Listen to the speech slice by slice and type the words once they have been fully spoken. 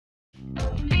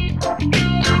Praise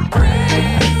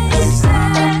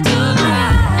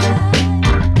Adonai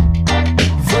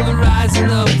for the rising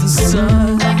of the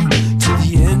sun to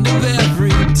the end of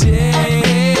every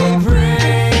day.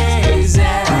 Praise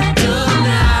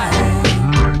Adonai,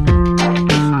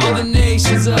 all the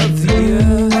nations of the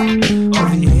earth, all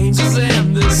the angels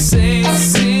and the saints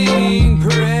sing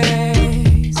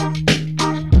praise.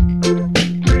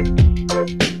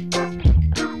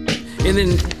 And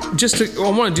then I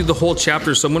want to do the whole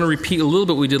chapter, so I'm going to repeat a little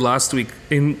bit what we did last week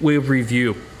in way of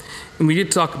review. And we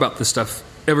did talk about this stuff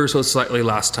ever so slightly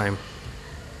last time.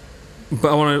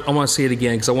 But I want to say it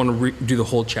again because I want to do the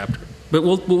whole chapter. But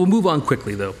we'll move on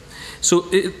quickly, though. So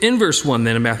in verse 1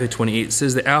 then in Matthew 28, it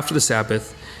says that after the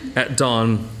Sabbath, at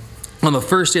dawn, on the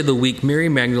first day of the week, Mary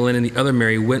Magdalene and the other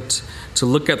Mary went to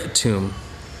look at the tomb.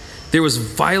 There was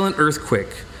violent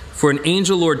earthquake, for an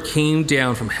angel Lord came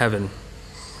down from heaven,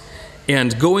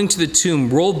 and going to the tomb,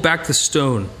 rolled back the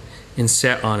stone and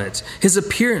sat on it. His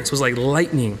appearance was like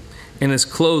lightning, and his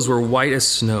clothes were white as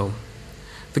snow.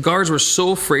 The guards were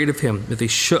so afraid of him that they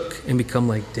shook and became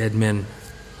like dead men.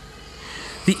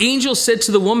 The angel said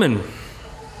to the woman,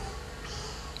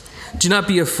 "Do not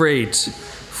be afraid,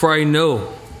 for I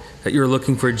know that you are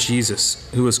looking for Jesus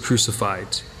who was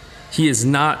crucified. He is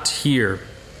not here.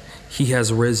 He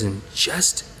has risen,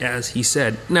 just as he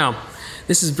said." Now,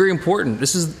 this is very important.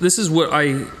 This is what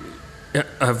I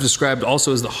have described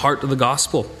also as the heart of the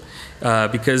gospel,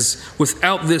 because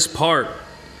without this part,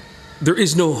 there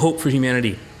is no hope for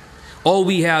humanity. All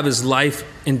we have is life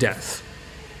and death.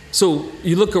 So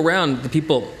you look around the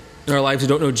people in our lives who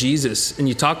don't know Jesus, and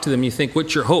you talk to them, you think,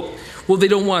 what's your hope? Well, they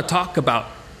don't want to talk about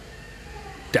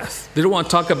death. They don't want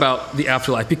to talk about the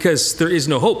afterlife because there is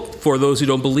no hope for those who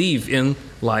don't believe in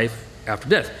life after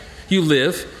death. You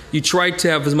live, you try to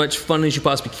have as much fun as you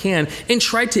possibly can, and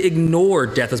try to ignore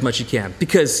death as much as you can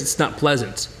because it's not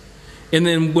pleasant. And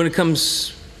then when it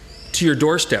comes to your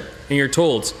doorstep and you're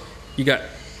told you got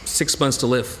 6 months to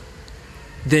live,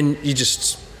 then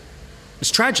it's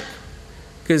tragic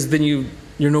because then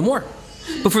you're no more.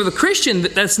 But for the Christian,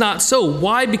 that's not so.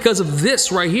 Why? Because of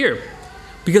this right here.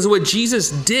 Because of what Jesus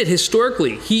did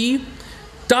historically. He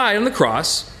died on the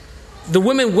cross. The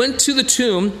women went to the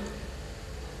tomb.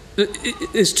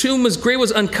 His grave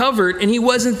was uncovered, and he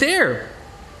wasn't there.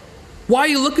 Why are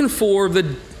you looking for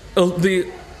the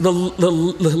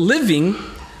living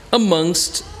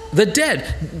amongst the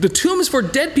dead? The tomb is for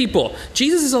dead people.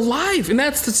 Jesus is alive, and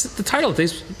that's the title of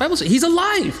today's Bible study. He's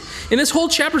alive. And this whole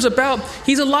chapter is about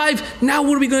he's alive. Now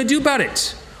what are we going to do about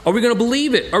it? Are we going to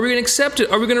believe it? Are we going to accept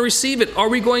it? Are we going to receive it? Are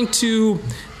we going to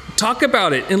talk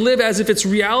about it and live as if it's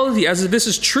reality, as if this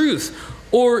is truth?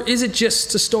 Or is it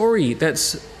just a story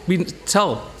we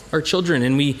tell our children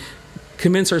and we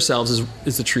convince ourselves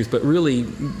is the truth, but really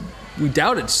we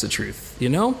doubt it's the truth, you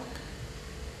know?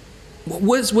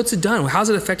 What's it done? How's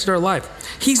it affected our life?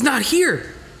 He's not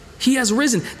here. He has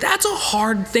risen. That's a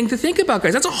hard thing to think about,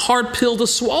 guys. That's a hard pill to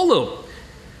swallow.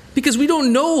 Because we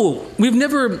don't know. We've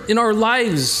never in our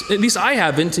lives, at least I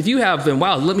haven't. If you have, then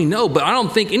wow, let me know. But I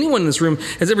don't think anyone in this room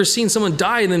has ever seen someone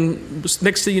die and then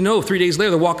next thing you know, 3 days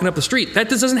later, they're walking up the street. That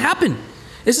just doesn't happen.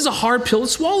 This is a hard pill to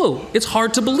swallow. It's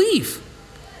hard to believe.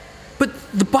 But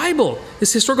the Bible,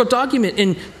 this historical document,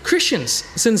 and Christians,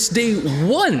 since day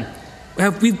one,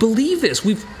 we believe this.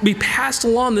 We passed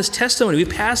along this testimony. We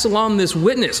passed along this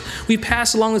witness. We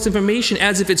passed along this information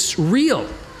as if it's real.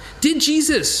 Did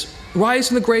Jesus rise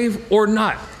from the grave or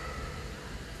not?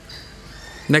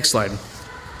 Next slide.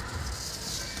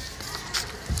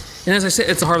 And as I said,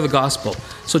 it's the heart of the gospel.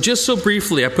 So just so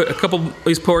briefly, I put a couple of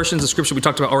these portions of scripture we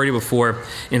talked about already before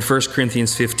in 1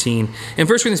 Corinthians 15. And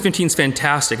 1 Corinthians 15 is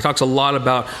fantastic. It talks a lot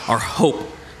about our hope,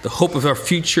 the hope of our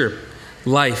future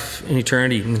life in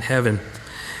eternity in heaven.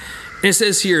 And it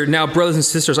says here, now, brothers and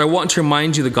sisters, I want to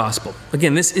remind you of the gospel.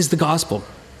 Again, this is the gospel.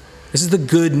 This is the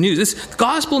good news. The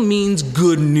gospel means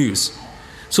good news.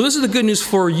 So this is the good news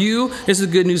for you. This is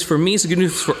the good news for me. This is the good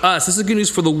news for us. This is the good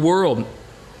news for the world.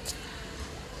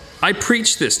 I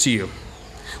preach this to you,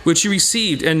 which you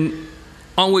received and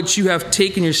on which you have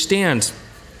taken your stand.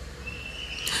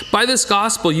 By this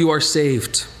gospel you are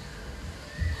saved,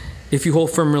 if you hold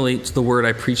firmly to the word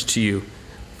I preach to you.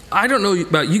 I don't know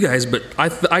about you guys, but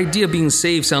the idea of being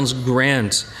saved sounds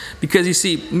grand. Because you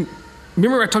see,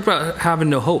 remember I talked about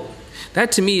having no hope.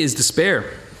 That to me is despair.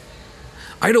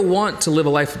 I don't want to live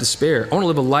a life of despair. I want to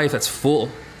live a life that's full.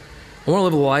 I want to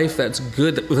live a life that's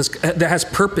good, that has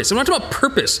purpose. I'm not talking about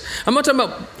purpose. I'm not talking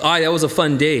about, that was a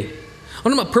fun day. I'm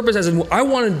talking about purpose as in I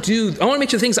want to make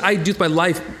sure the things I do with my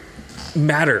life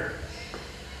matter.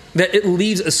 That it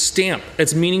leaves a stamp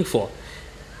that's meaningful.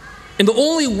 And the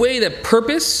only way that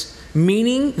purpose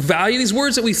meaning, value, these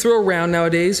words that we throw around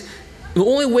nowadays, the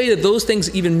only way that those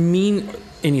things even mean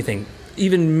anything,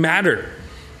 even matter,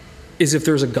 is if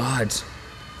there's a God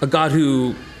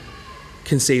who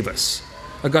can save us,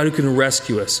 a God who can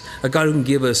rescue us, a God who can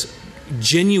give us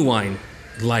genuine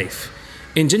life.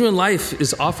 And genuine life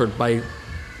is offered by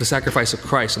the sacrifice of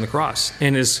Christ on the cross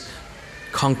and his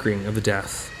conquering of the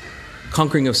death,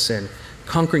 conquering of sin,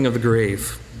 conquering of the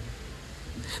grave.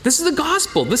 This is the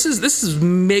gospel. This is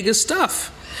mega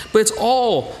stuff. But it's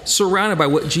all surrounded by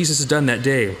what Jesus has done that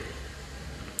day.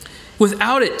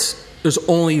 Without it, there's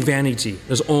only vanity.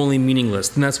 There's only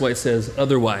meaningless. And that's why it says,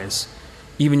 otherwise,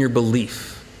 even your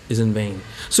belief is in vain.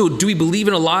 So do we believe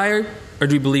in a lie or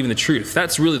do we believe in the truth?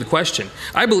 That's really the question.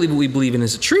 I believe what we believe in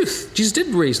is the truth. Jesus did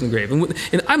raise from the grave.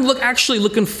 And I'm actually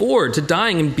looking forward to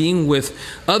dying and being with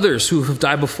others who have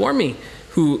died before me.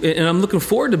 And I'm looking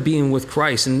forward to being with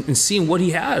Christ and seeing what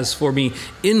he has for me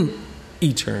in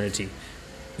eternity.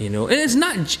 And that's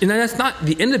not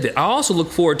the end of it. I also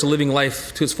look forward to living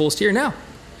life to its fullest here now,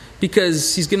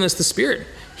 because he's given us the Spirit.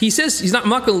 He says I'm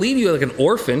not going to leave you like an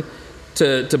orphan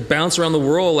to bounce around the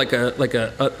world like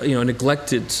a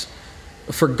neglected,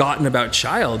 forgotten about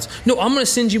child. No, I'm going to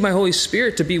send you my Holy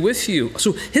Spirit to be with you.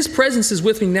 So his presence is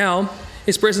with me now.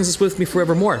 His presence is with me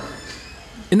forevermore.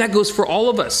 And that goes for all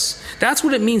of us. That's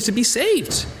what it means to be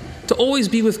saved, to always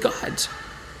be with God,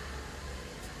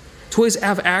 to always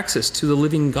have access to the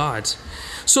living God.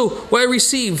 So what I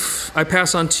receive, I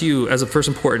pass on to you as of first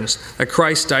importance, that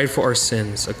Christ died for our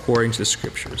sins according to the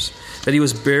Scriptures, that he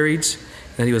was buried,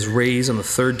 and that he was raised on the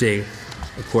third day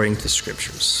according to the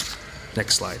Scriptures.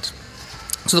 Next slide.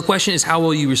 So the question is, how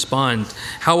will you respond?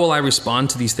 How will I respond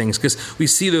to these things? Because we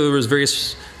see there was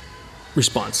various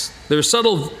response. There were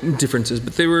subtle differences,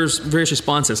 but there were various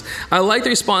responses. I like the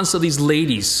response of these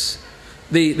ladies.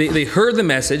 They heard the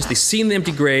message, they seen the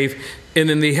empty grave, and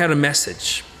then they had a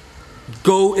message.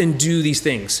 Go and do these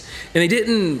things. And they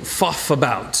didn't fuff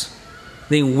about.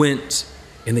 They went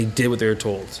and they did what they were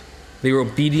told. They were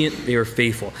obedient, they were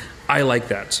faithful. I like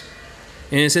that.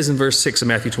 And it says in verse 6 of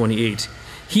Matthew 28,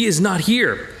 he is not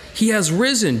here. He has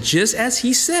risen, just as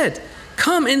he said.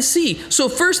 Come and see. So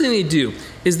first thing they do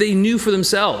is they knew for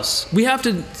themselves. We have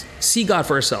to see God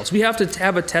for ourselves. We have to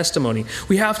have a testimony.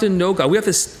 We have to know God. We have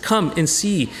to come and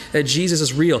see that Jesus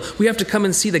is real. We have to come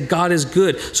and see that God is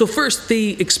good. So first they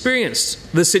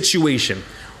experienced the situation.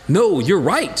 No, you're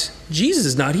right. Jesus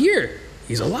is not here.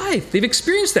 He's alive. They've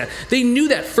experienced that. They knew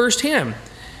that firsthand.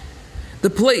 The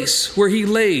place where he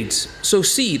laid. So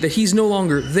see that he's no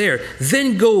longer there.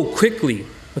 Then go quickly.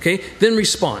 Okay? Then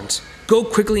respond. Go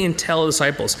quickly and tell the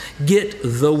disciples. Get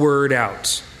the word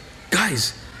out.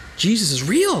 Guys, Jesus is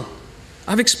real.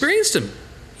 I've experienced him.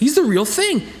 He's the real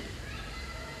thing.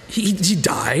 He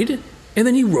died, and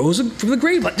then he rose from the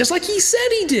grave, just like he said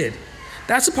he did.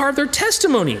 That's a part of their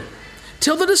testimony.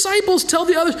 Tell the disciples, tell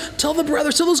the others, tell the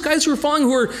brothers, tell those guys who are following,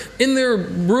 who are in their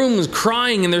rooms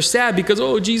crying and they're sad because,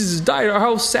 Jesus has died.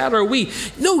 How sad are we?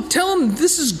 No, tell them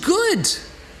this is good.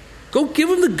 Go give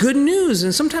them the good news.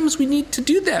 And sometimes we need to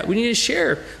do that. We need to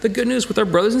share the good news with our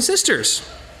brothers and sisters.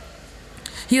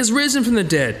 He has risen from the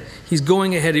dead. He's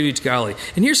going ahead of you to Galilee.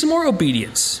 And here's some more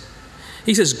obedience.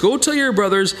 He says, go tell your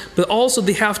brothers, but also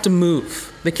they have to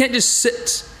move. They can't just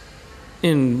sit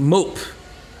and mope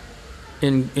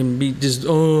and be just,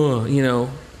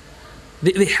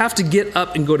 They have to get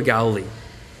up and go to Galilee.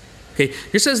 Okay,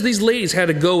 here says these ladies had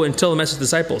to go and tell the message to the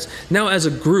disciples. Now as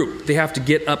a group, they have to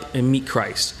get up and meet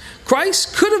Christ.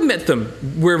 Christ could have met them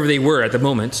wherever they were at the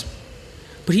moment,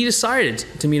 but he decided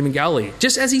to meet them in Galilee,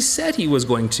 just as he said he was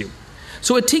going to.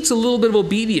 So it takes a little bit of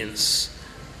obedience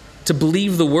to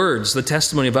believe the words, the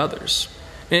testimony of others.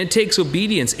 And it takes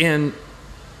obedience and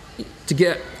to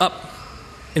get up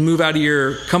and move out of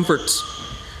your comfort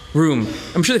room.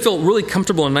 I'm sure they felt really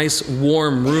comfortable in a nice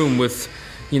warm room with,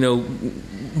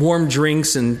 warm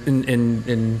drinks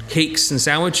and cakes and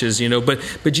sandwiches,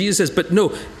 But Jesus says, but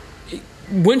no,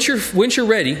 once you're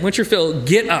ready, once you're filled,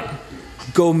 get up,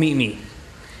 go meet me.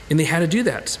 And they had to do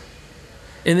that.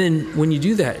 And then when you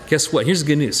do that, guess what? Here's the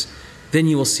good news. Then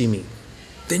you will see me.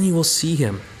 Then you will see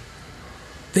him.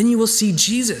 Then you will see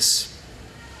Jesus.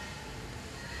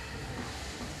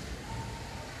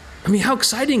 I mean, how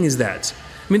exciting is that?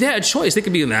 I mean, they had a choice. They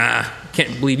could be,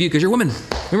 can't believe you because you're a woman.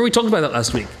 Remember we talked about that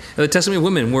last week. The testimony of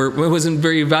women wasn't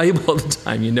very valuable at the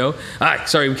time,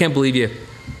 Sorry, we can't believe you.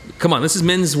 Come on, this is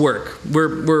men's work.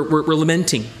 We're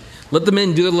lamenting. Let the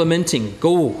men do the lamenting.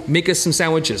 Go make us some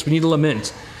sandwiches. We need to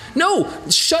lament. No,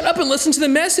 shut up and listen to the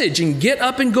message and get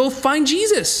up and go find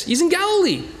Jesus. He's in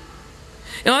Galilee.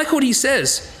 And I like what he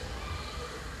says.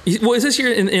 Well, it says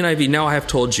here in NIV, now I have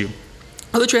told you.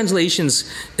 Other translations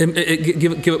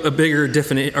give a bigger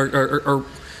definition, or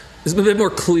it's a bit more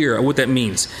clear on what that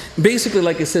means. Basically,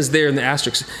 like it says there in the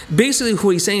asterisk, basically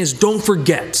what he's saying is don't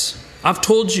forget. I've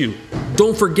told you,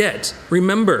 don't forget.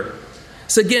 Remember.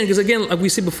 So because again, like we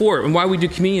said before, and why we do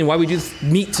communion, why we do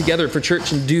meet together for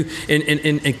church and do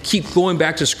and keep going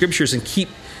back to scriptures and keep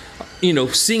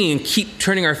singing and keep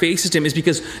turning our faces to him, is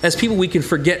because as people we can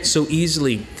forget so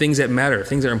easily things that matter,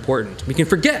 things that are important. We can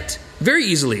forget very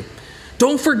easily.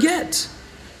 Don't forget.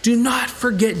 Do not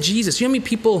forget Jesus. You know how many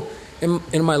people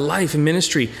in my life and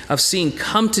ministry I've seen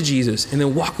come to Jesus and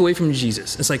then walk away from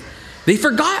Jesus? It's like they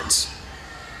forgot.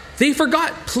 They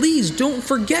forgot. Please don't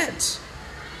forget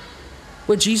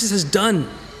what Jesus has done,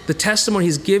 the testimony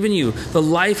he's given you, the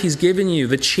life he's given you,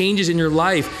 the changes in your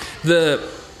life, the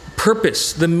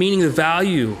purpose, the meaning, the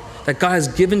value that God has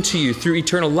given to you through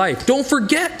eternal life. Don't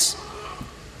forget.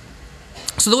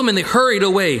 So the women, they hurried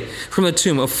away from the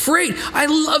tomb, afraid. I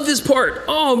love this part.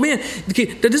 Oh, man. Okay,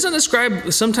 that doesn't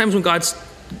describe sometimes when God's...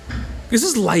 This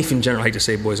is life in general, I hate to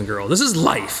say, boys and girls. This is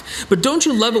life. But don't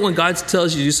you love it when God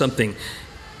tells you to do something?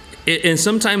 And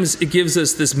sometimes it gives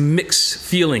us this mixed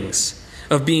feelings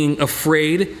of being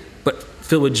afraid but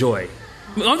filled with joy.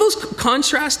 All those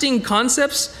contrasting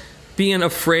concepts, being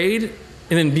afraid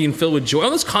and then being filled with joy. All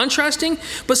those contrasting,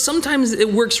 but sometimes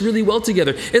it works really well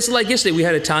together. It's like yesterday we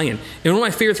had Italian. And one of my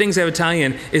favorite things I have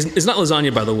Italian is not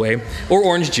lasagna, by the way, or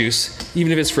orange juice,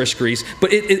 even if it's fresh grease.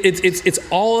 But it's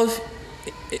olive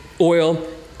oil,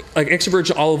 like extra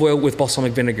virgin olive oil with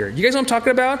balsamic vinegar. You guys know what I'm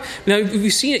talking about? Now, if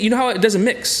you've seen it, you know how it doesn't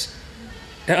mix.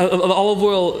 The olive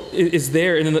oil is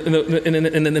there, and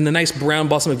then the nice brown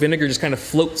balsamic vinegar just kind of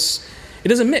floats. It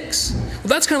doesn't mix. Well,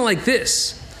 that's kind of like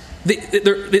this.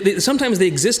 Sometimes they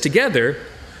exist together,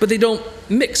 but they don't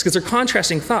mix because they're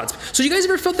contrasting thoughts. So you guys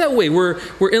ever felt that way, where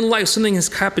in life something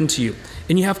has happened to you,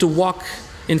 and you have to walk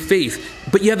in faith,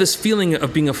 but you have this feeling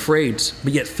of being afraid,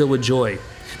 but yet filled with joy?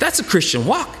 That's a Christian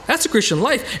walk. That's a Christian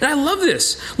life. And I love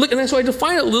this. Look, and so I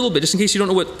define it a little bit, just in case you don't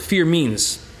know what fear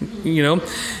means.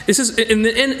 This is in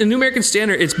the New American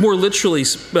Standard. It's more literally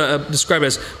described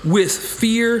as with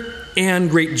fear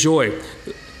and great joy.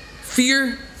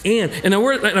 Fear and the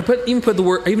word, and I even define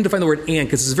the word and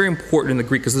because it's very important in the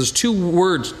Greek, because there's two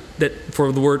words that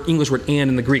for the word English word and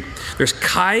in the Greek. There's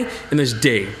kai and there's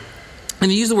dei.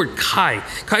 And you use the word kai.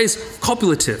 Kai is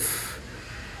copulative.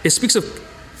 It speaks of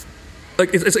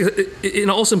it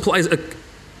also implies a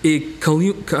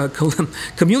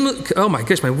oh my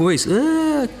gosh, my voice.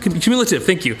 Cumulative,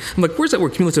 thank you. I'm like, where's that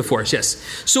word cumulative for us? Yes.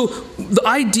 So the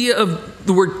idea of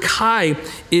the word kai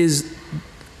is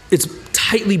it's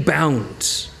tightly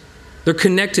bound. They're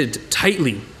connected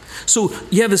tightly. So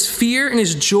you have this fear and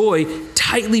this joy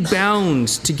tightly bound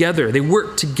together. They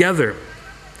work together.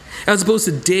 As opposed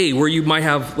to dei, where you might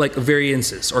have like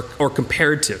variances or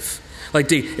comparative. Like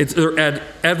dei, they're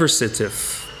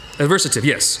adversative,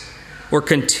 yes. Or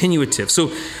continuative.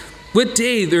 So with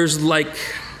dei, there's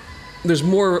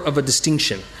more of a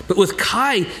distinction. But with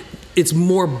kai, it's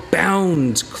more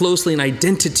bound closely in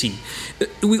identity.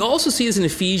 We also see this in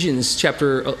Ephesians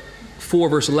chapter 4,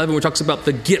 verse 11, where it talks about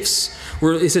the gifts,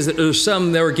 where it says that there's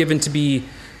some that were given to be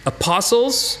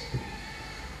apostles,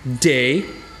 dei,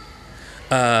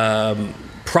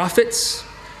 prophets,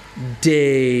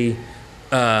 dei,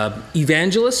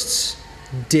 evangelists,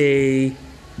 dei,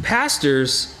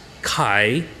 pastors,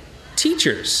 kai,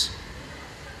 teachers.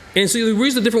 And so he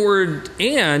uses the different word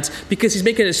and because he's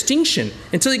making a distinction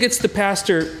until he gets to the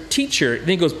pastor teacher. Then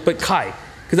he goes, but kai,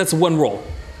 because that's one role.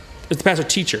 It's the pastor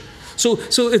teacher. So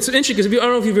it's interesting because I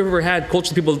don't know if you've ever had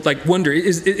culture people like wonder,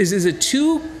 is it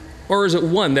two or is it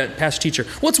one, that pastor teacher?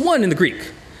 Well, it's one in the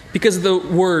Greek because of the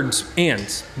words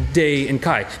and, dei and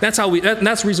kai. That's how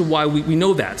that's the reason why we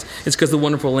know that. It's because of the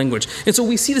wonderful language. And so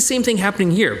we see the same thing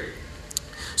happening here.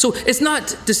 So they're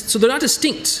not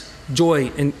distinct,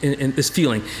 joy and this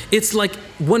feeling. It's like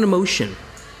one emotion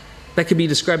that could be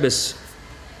described as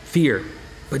fear,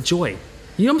 but joy.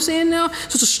 You know what I'm saying now?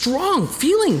 So it's a strong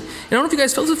feeling. And I don't know if you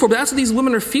guys felt this before, but that's what these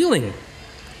women are feeling.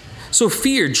 So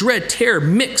fear, dread, terror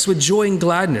mixed with joy and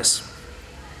gladness.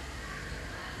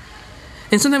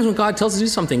 And sometimes when God tells us to do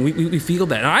something, we feel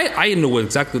that. And I know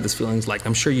exactly what this feeling is like.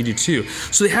 I'm sure you do too.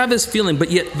 So they have this feeling, but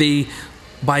yet they,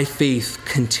 by faith,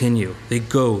 continue. They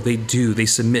go, they do, they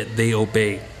submit, they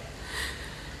obey.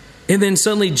 And then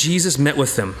suddenly Jesus met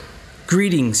with them.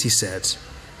 Greetings, he said.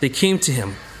 They came to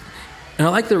him. And I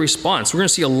like their response. We're going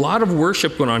to see a lot of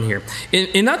worship going on here.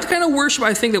 And not the kind of worship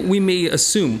I think that we may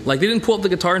assume. Like they didn't pull up the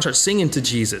guitar and start singing to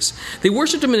Jesus. They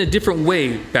worshiped him in a different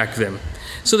way back then.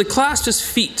 So they clasped his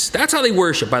feet. That's how they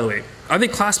worship, by the way. I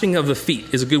think clasping of the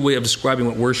feet is a good way of describing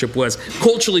what worship was,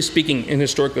 culturally speaking, and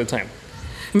historically at the time.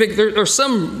 In fact, there are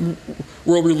some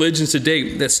world religions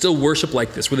today that still worship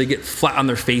like this, where they get flat on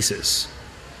their faces.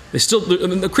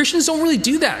 The Christians don't really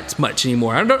do that much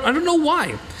anymore. I don't know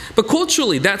why, but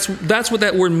culturally, that's what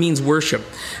that word means. Worship,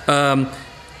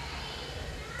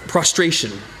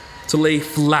 prostration, to lay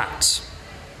flat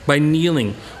by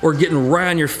kneeling or getting right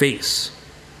on your face.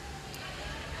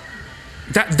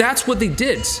 That's what they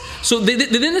did. So they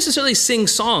didn't necessarily sing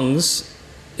songs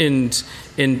and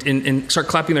start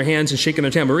clapping their hands and shaking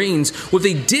their tambourines. What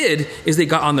they did is they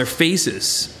got on their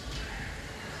faces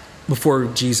before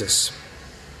Jesus.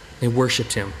 They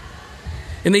worshipped him.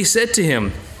 And they said to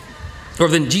him, or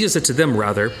then Jesus said to them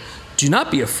rather, do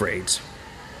not be afraid.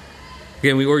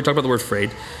 Again, we already talked about the word afraid.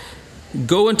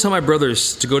 Go and tell my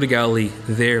brothers to go to Galilee.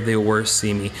 There they will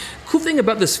see me. Cool thing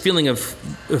about this feeling of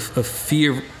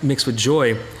fear mixed with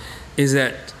joy is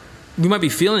that we might be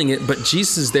feeling it, but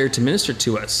Jesus is there to minister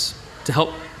to us, to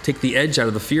help take the edge out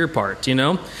of the fear part,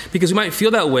 Because we might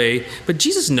feel that way, but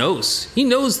Jesus knows. He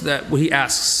knows that what he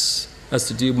asks us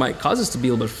to do might cause us to be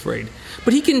a little bit afraid.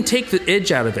 But he can take the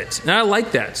edge out of it. And I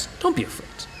like that. Don't be afraid.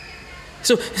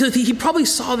 So he probably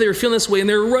saw they were feeling this way, and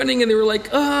they were running, and they were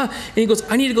like, And he goes,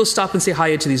 I need to go stop and say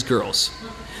hi to these girls.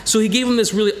 So he gave them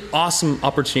this really awesome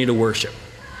opportunity to worship.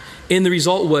 And the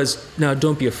result was, now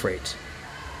don't be afraid.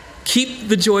 Keep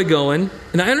the joy going.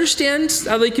 And I understand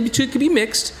how they could be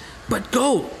mixed, but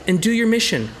go and do your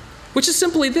mission, which is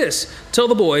simply this. Tell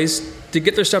the boys to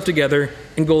get their stuff together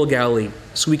and go to Galilee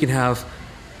so we can have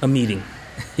a meeting.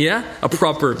 Yeah? A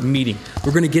proper meeting.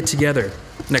 We're going to get together.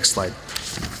 Next slide.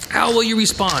 How will you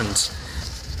respond?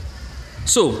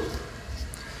 So,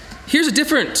 here's a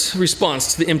different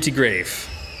response to the empty grave.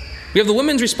 We have the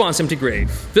women's response to empty grave,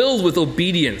 filled with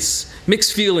obedience,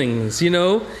 mixed feelings,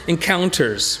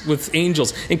 encounters with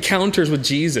angels, encounters with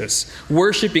Jesus,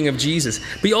 worshiping of Jesus.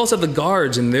 But you also have the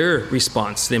guards in their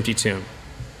response to the empty tomb.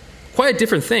 Quite a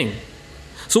different thing.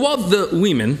 So while the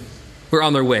women were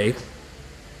on their way,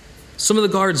 some of the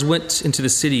guards went into the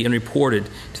city and reported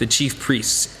to the chief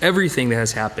priests everything that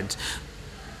has happened.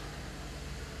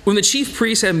 When the chief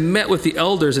priests had met with the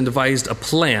elders and devised a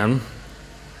plan,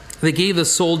 they gave the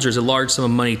soldiers a large sum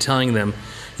of money, telling them,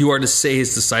 you are to say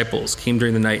his disciples came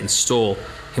during the night and stole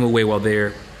him away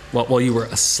while you were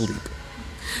asleep.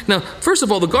 Now, first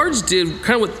of all, the guards did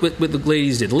kind of what the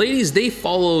ladies did. Ladies, they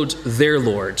followed their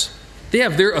Lord. They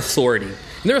have their authority.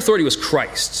 And their authority was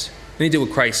Christ. And they did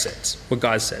what Christ said, what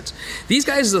God said. These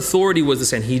guys' authority was the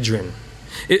Sanhedrin.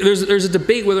 There's a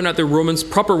debate whether or not they're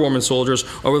proper Roman soldiers,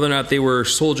 or whether or not they were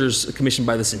soldiers commissioned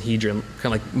by the Sanhedrin,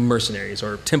 kind of like mercenaries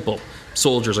or temple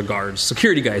soldiers or guards,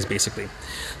 security guys, basically.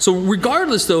 So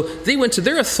regardless, though, they went to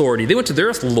their authority. They went to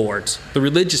their Lord, the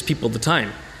religious people of the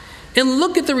time. And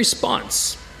look at the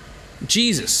response.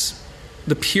 Jesus,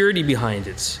 the purity behind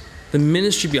it, the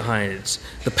ministry behind it,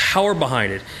 the power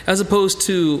behind it, as opposed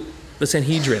to the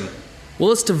Sanhedrin. Well,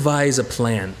 let's devise a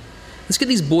plan. Let's get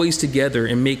these boys together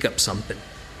and make up something.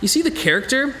 You see the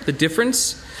character, the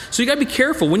difference? So you got to be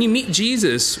careful. When you meet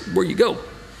Jesus, where you go,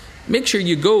 make sure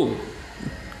you go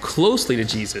closely to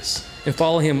Jesus and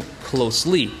follow him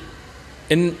closely.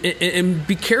 And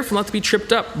be careful not to be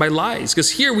tripped up by lies.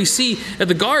 Because here we see that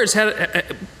the guards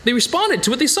they responded to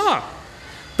what they saw.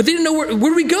 But they didn't know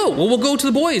where do we go? Well, we'll go to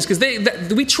the boys because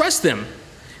we trust them.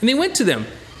 And they went to them.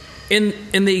 And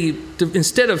they,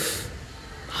 instead of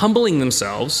humbling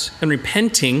themselves and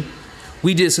repenting,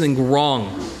 we did something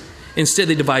wrong. Instead,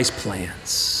 they devised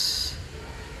plans.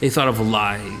 They thought of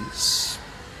lies.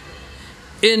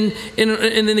 And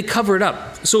then they cover it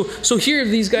up. So here,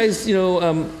 these guys, they're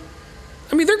going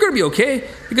to be okay.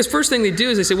 Because first thing they do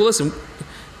is they say, well, listen,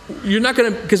 you're not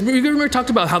going to, because we remember talked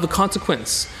about how the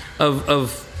consequence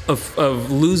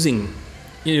of losing,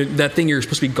 that thing you're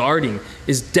supposed to be guarding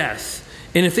is death.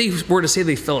 And if they were to say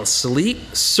they fell asleep,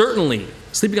 certainly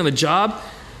sleeping on the job,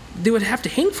 they would have to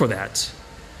hang for that.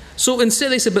 So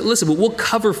instead they said, but we'll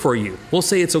cover for you. We'll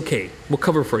say it's okay. We'll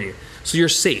cover for you. So you're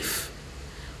safe.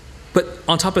 But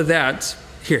on top of that,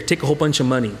 here, take a whole bunch of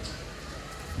money.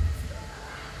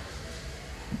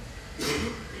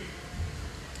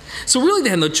 So really they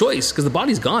had no choice because the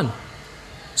body's gone.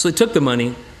 So they took the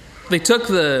money. They took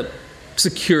the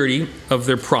security of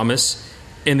their promise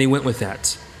and they went with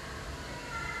that.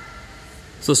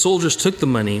 So the soldiers took the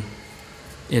money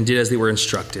and did as they were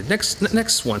instructed.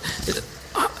 Next one.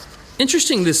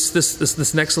 Interesting,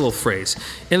 this next little phrase.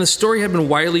 And the story had been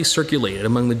widely circulated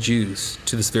among the Jews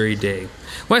to this very day.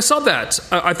 When I saw that,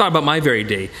 I thought about my very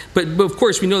day. But of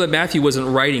course, we know that Matthew wasn't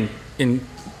writing in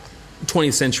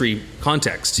 20th century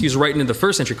context. He was writing in the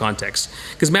first century context,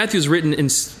 because Matthew was written in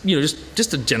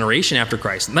just a generation after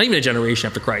Christ, not even a generation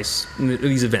after Christ in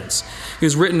these events. He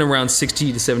was written around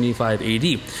 60 to 75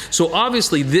 AD. So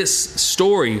obviously this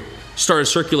story started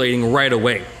circulating right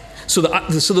away. So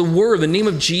the word, the name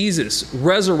of Jesus,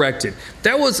 resurrected,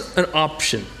 that was an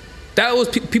option. That was,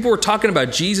 people were talking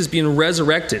about Jesus being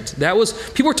resurrected.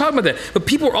 People were talking about that. But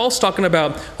people were also talking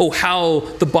about, how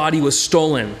the body was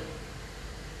stolen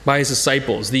by his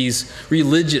disciples, these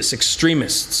religious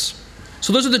extremists.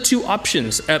 So those are the two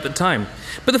options at the time.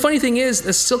 But the funny thing is,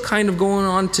 that's still kind of going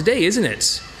on today, isn't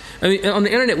it? I mean, on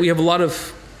the internet, we have a lot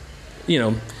of,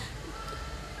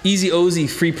 easy-ozy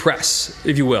free press,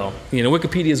 if you will.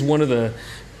 Wikipedia is one of the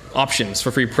options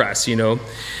for free press, And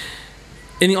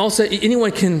also,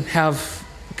 anyone can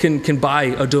buy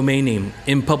a domain name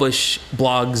and publish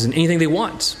blogs and anything they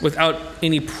want without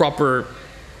any proper,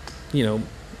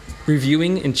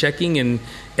 reviewing and checking and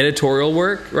editorial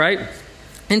work, right?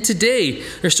 And today,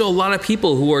 there's still a lot of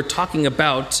people who are talking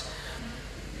about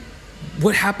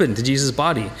what happened to Jesus'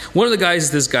 body. One of the guys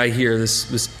is this guy here,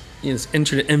 this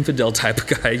internet infidel type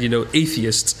of guy,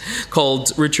 atheist,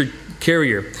 called Richard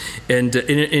Carrier. And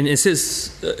it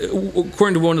says,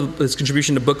 according to one of his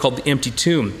contribution to a book called The Empty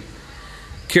Tomb,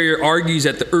 Carrier argues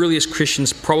that the earliest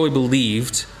Christians probably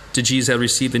believed that Jesus had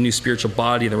received a new spiritual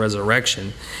body in the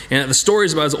resurrection, and that the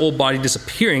stories about his old body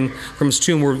disappearing from his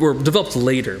tomb were developed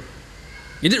later.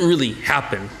 It didn't really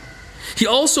happen. He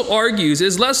also argues it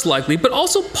is less likely, but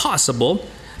also possible,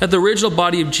 that the original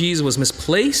body of Jesus was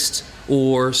misplaced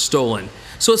or stolen.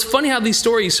 So it's funny how these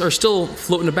stories are still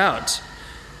floating about.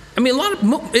 I mean,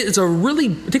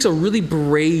 it takes a really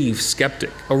brave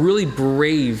skeptic, a really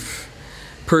brave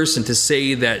person to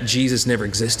say that Jesus never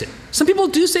existed. Some people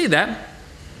do say that,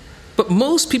 but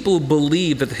most people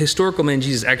believe that the historical man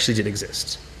Jesus actually did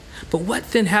exist. But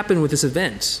what then happened with this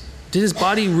event? Did his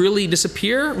body really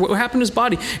disappear? What happened to his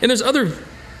body? And there's other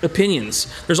opinions.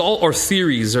 There's or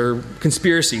theories or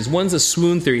conspiracies. One's a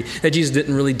swoon theory, that Jesus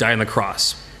didn't really die on the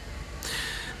cross,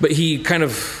 but he kind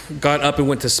of got up and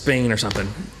went to Spain or something.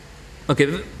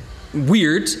 Okay,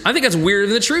 weird. I think that's weirder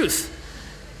than the truth.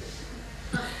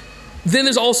 Then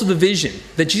there's also the vision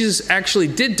that Jesus actually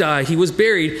did die. He was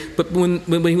buried, but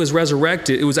when he was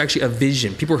resurrected, it was actually a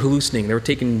vision. People were hallucinating. They were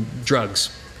taking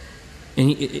drugs.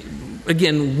 And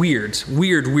again, weird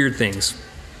things.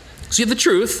 So you have the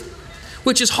truth,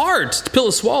 which is hard to pill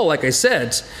to swallow, like I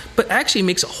said, but actually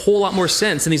makes a whole lot more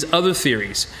sense than these other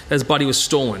theories, that his body was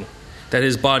stolen, that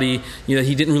his body,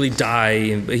 he didn't really die,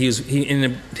 and he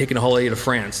ended up taking a holiday to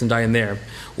France and dying there,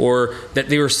 or that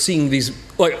they were seeing these,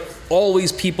 all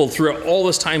these people throughout all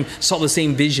this time saw the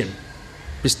same vision,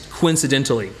 just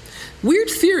coincidentally. Weird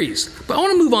theories, but I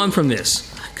want to move on from this,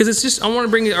 because I want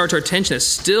to bring it to our attention that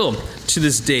still, to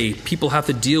this day, people have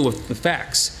to deal with the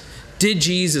facts. Did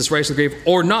Jesus rise from the grave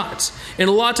or not? And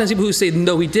a lot of times people who say,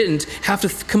 no, he didn't, have to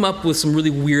come up with some really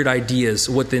weird ideas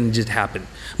of what then did happen.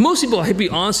 Most people, to be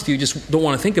honest with you, just don't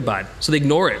want to think about it, so they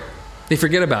ignore it. They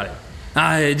forget about it.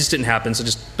 It just didn't happen, so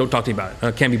just don't talk to me about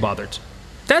it. Can't be bothered.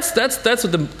 That's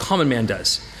what the common man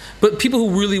does. But people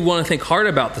who really want to think hard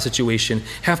about the situation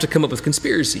have to come up with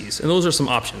conspiracies, and those are some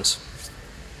options.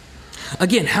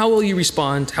 Again, how will you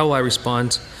respond? How will I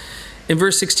respond? In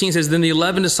verse 16 it says, then the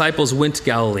 11 disciples went to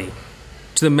Galilee,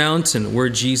 to the mountain where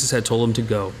Jesus had told them to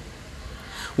go.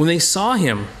 When they saw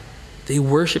him, they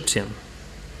worshipped him.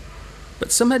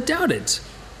 But some had doubted.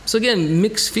 So again,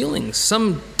 mixed feelings.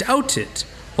 Some doubted,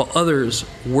 while others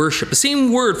worshiped. The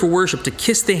same word for worship, to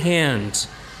kiss the hand,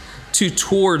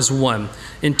 towards one,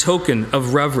 in token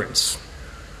of reverence.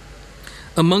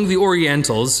 Among the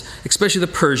Orientals, especially the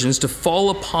Persians, to fall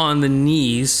upon the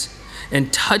knees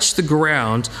and touch the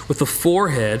ground with the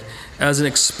forehead as an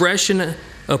expression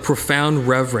of profound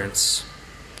reverence.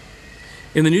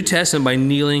 In the New Testament, by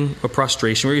kneeling or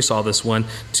prostration, where you saw this one,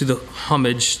 to the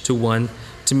homage to one,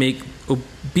 to make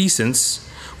obeisance,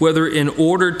 whether in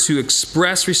order to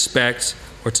express respect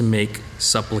or to make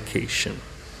supplication.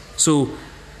 So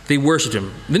they worshipped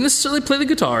him. They didn't necessarily play the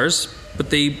guitars, but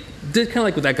they did kind of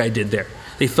like what that guy did there.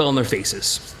 They fell on their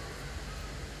faces.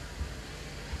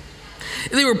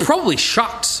 And they were probably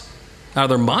shocked out of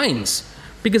their minds,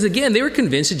 because again, they were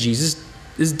convinced that Jesus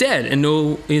is dead and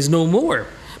is no more.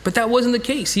 But that wasn't the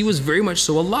case. He was very much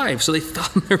so alive. So they fell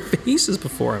on their faces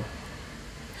before him.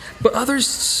 But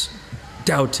others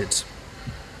doubted.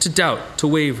 To doubt, to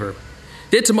waver.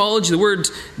 The etymology, the word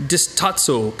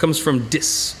distazo, comes from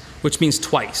dis, which means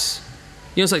twice.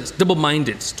 It's like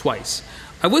double-minded twice.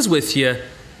 I was with you,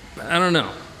 but I don't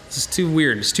know. This is too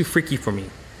weird. It's too freaky for me.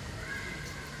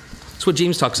 That's what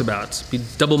James talks about. Be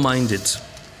double-minded.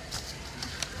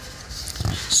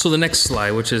 So the next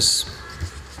slide, which is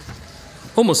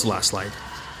almost the last slide.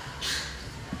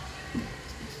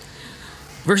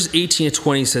 Verses 18 to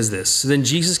 20 says this. Then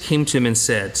Jesus came to him and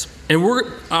said, and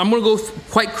I'm going to go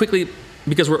quite quickly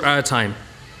because we're out of time.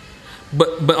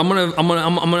 But I'm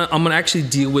gonna actually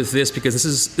deal with this because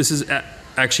this is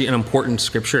actually an important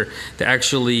scripture that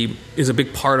actually is a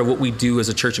big part of what we do as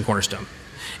a church in Cornerstone.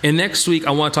 And next week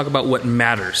I want to talk about what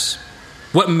matters.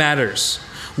 What matters?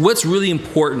 What's really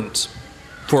important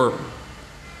for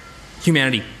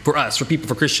humanity, for us, for people,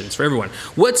 for Christians, for everyone.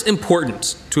 What's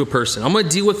important to a person? I'm going to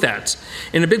deal with that.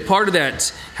 And a big part of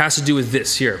that has to do with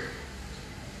this here.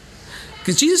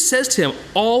 Because Jesus says to him,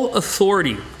 all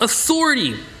authority,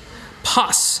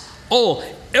 pas, all,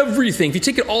 everything. If you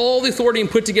take all the authority and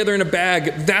put it together in a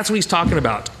bag, that's what he's talking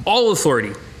about. All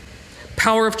authority.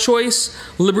 Power of choice,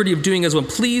 liberty of doing as one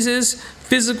pleases,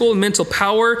 physical and mental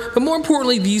power, but more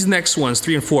importantly, these next ones,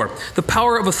 3 and 4. The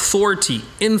power of authority,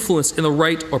 influence, and the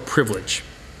right or privilege.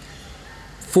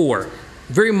 4,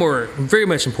 very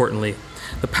much importantly,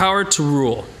 the power to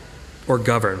rule or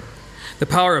govern. The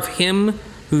power of him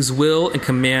whose will and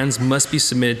commands must be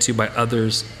submitted to by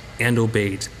others and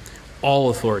obeyed. All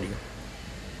authority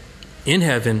in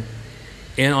heaven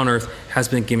and on earth has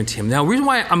been given to him. Now, the reason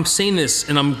why I'm saying this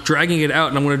and I'm dragging it out,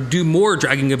 and I'm going to do more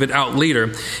dragging of it out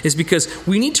later, is because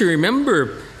we need to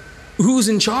remember who's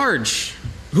in charge,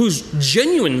 who's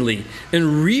genuinely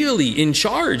and really in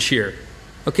charge here.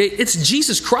 Okay? It's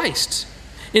Jesus Christ.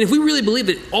 And if we really believe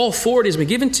that all authority has been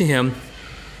given to him,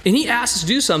 and he asks us to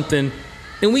do something,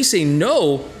 and we say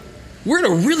no, we're in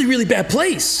a really, really bad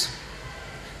place.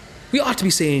 We ought to be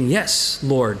saying, yes,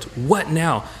 Lord, what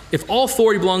now? If all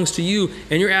authority belongs to you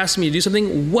and you're asking me to do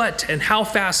something, what and how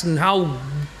fast and how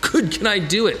good can I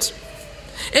do it?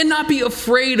 And not be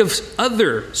afraid of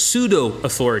other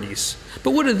pseudo-authorities.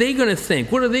 But what are they going to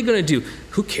think? What are they going to do?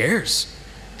 Who cares?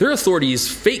 Their authority is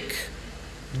fake.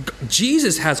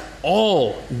 Jesus has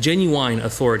all genuine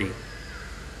authority.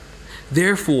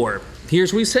 Therefore,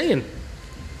 here's what he's saying.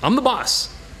 I'm the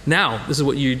boss. Now, this is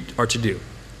what you are to do.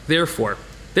 Therefore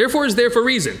is there for a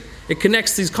reason. It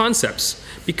connects these concepts.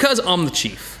 Because I'm the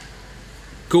chief,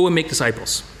 go and make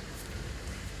disciples.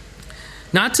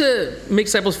 Not to make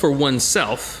disciples for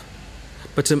oneself,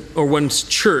 or one's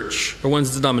church, or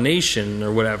one's denomination,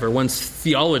 or whatever, one's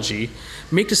theology.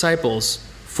 Make disciples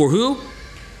for who?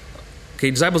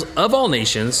 Okay, disciples of all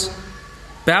nations,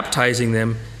 baptizing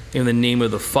them in the name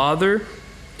of the Father,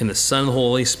 and the Son, and the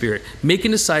Holy Spirit. Making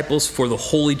disciples for the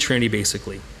Holy Trinity,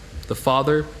 basically. The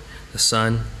Father, the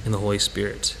Son, and the Holy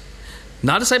Spirit.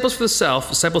 Not disciples for the self,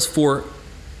 disciples for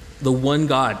the one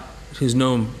God who's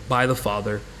known by the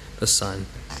Father, the Son,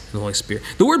 and the Holy Spirit.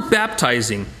 The word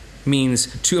baptizing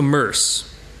means to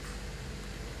immerse,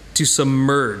 to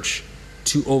submerge,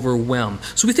 to overwhelm.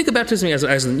 So we think of baptism as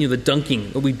the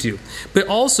dunking, what we do. But it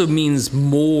also means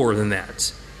more than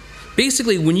that.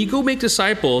 Basically, when you go make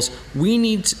disciples, we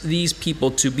need these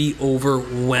people to be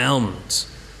overwhelmed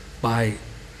by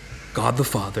God the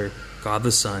Father, God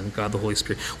the Son, God the Holy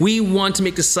Spirit. We want to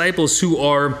make disciples who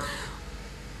are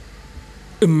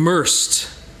immersed,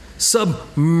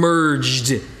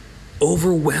 submerged,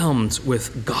 overwhelmed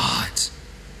with God,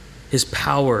 his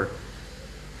power,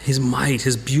 his might,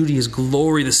 his beauty, his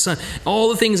glory, the Son, all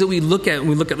the things that we look at when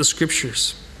we look at the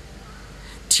scriptures.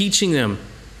 Teaching them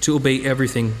to obey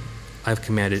everything I've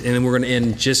commanded. And then we're going to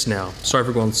end just now. Sorry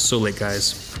for going so late,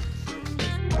 guys.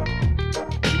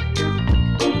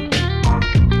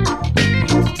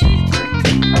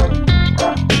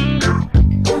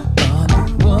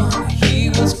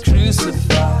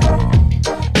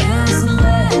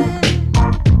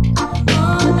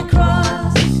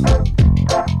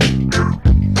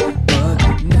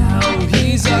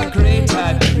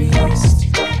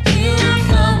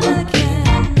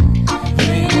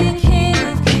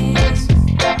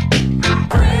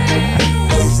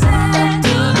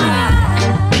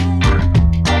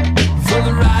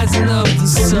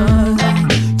 Sun.